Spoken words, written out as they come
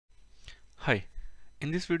Hi, in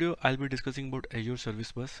this video I'll be discussing about Azure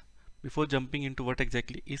Service Bus. Before jumping into what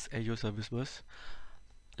exactly is Azure Service Bus,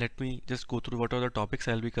 let me just go through what are the topics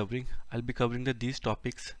I'll be covering. I'll be covering these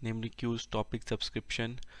topics, namely queues, topic,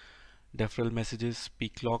 subscription, deferral messages,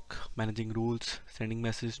 peak lock, managing rules, sending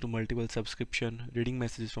messages to multiple subscription, reading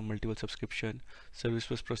messages from multiple subscription, service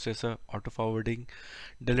bus processor, auto forwarding,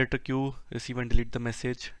 delete a queue, receive and delete the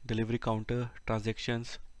message, delivery counter,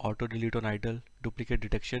 transactions, auto delete on idle, duplicate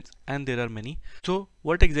detections, and there are many. So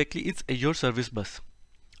what exactly is Azure Service Bus?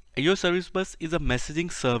 Azure Service Bus is a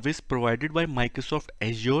messaging service provided by Microsoft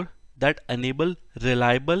Azure that enable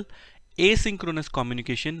reliable asynchronous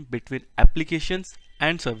communication between applications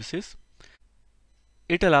and services.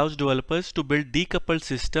 It allows developers to build decoupled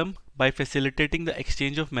system by facilitating the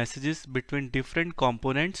exchange of messages between different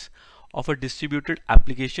components of a distributed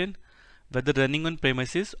application, whether running on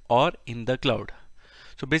premises or in the cloud.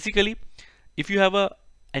 So basically, if you have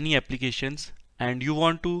any applications and you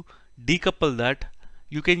want to decouple that,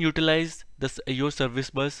 you can utilize this Azure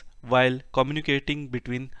Service Bus while communicating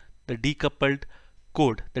between the decoupled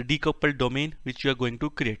code, the decoupled domain which you are going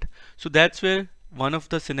to create. So that's where one of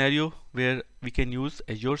the scenario where we can use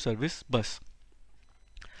Azure Service Bus.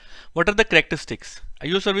 What are the characteristics?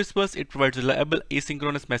 Azure Service Bus, it provides reliable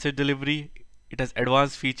asynchronous message delivery. It has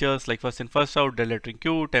advanced features like first in first out, deleting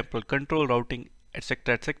queue, temporal control, routing,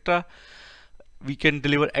 etc, etc. We can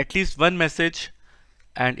deliver at least one message,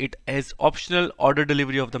 and it has optional order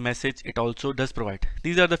delivery of the message. It also does provide.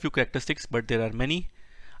 These are the few characteristics, but there are many.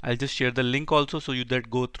 I'll just share the link also so you that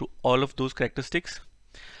go through all of those characteristics.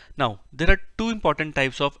 Now there are two important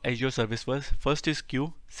types of Azure Service Bus. First is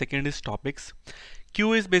queue, second is topics.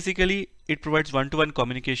 Queue is basically, it provides one-to-one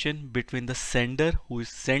communication between the sender who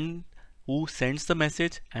sends the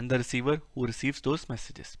message and the receiver who receives those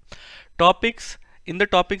messages. Topics, in the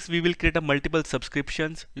topics we will create a multiple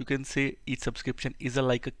subscriptions. You can say each subscription is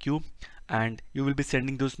like a queue, and you will be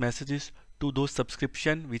sending those messages to those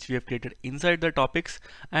subscription which we have created inside the topics,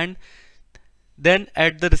 and then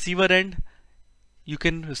at the receiver end you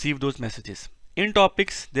can receive those messages. In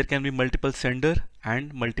topics there can be multiple sender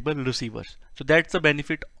and multiple receivers. So that's the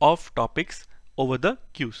benefit of topics over the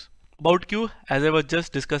queues. About queue, as I was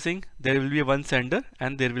just discussing, there will be one sender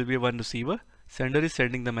and there will be one receiver. Sender is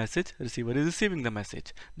sending the message, receiver is receiving the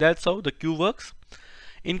message. That's how the queue works.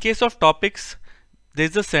 In case of topics, there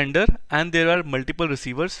is a sender and there are multiple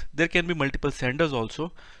receivers. There can be multiple senders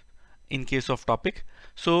also in case of topic.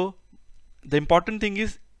 So the important thing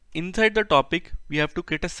is, inside the topic we have to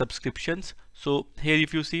create a subscriptions. So here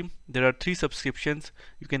if you see, there are 3 subscriptions.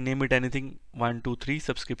 You can name it anything, 1, 2, 3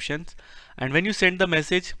 subscriptions. And when you send the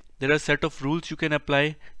message, there are a set of rules you can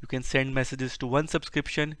apply. You can send messages to one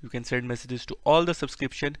subscription, you can send messages to all the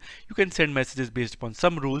subscription, you can send messages based upon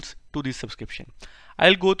some rules to the subscription.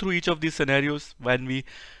 I'll go through each of these scenarios when we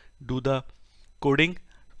do the coding,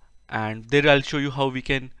 and there I'll show you how we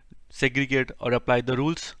can segregate or apply the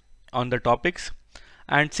rules on the topics.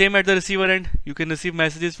 And same at the receiver end, you can receive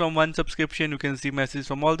messages from one subscription, you can receive messages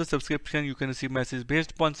from all the subscription, you can receive messages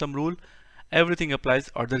based upon some rule. Everything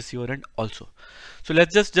applies at the receiver end also. So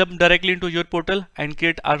let's just jump directly into your portal and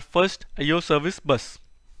create our first Azure Service Bus.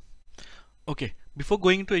 Okay, before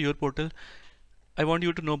going into your portal, I want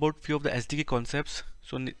you to know about few of the SDK concepts.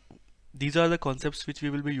 So these are the concepts which we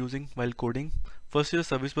will be using while coding. First is the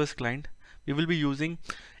Service Bus client. We will be using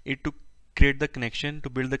it to create the connection, to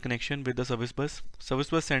build the connection with the Service Bus. Service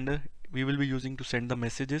Bus sender, we will be using to send the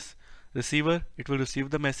messages. Receiver, it will receive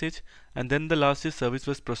the message. And then the last is Service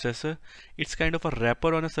Bus processor. It's kind of a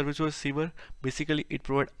wrapper on a Service Bus receiver. Basically it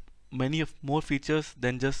provides many more features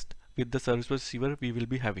than just with the Service Bus receiver we will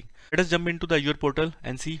be having. Let us jump into the Azure portal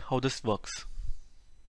and see how this works.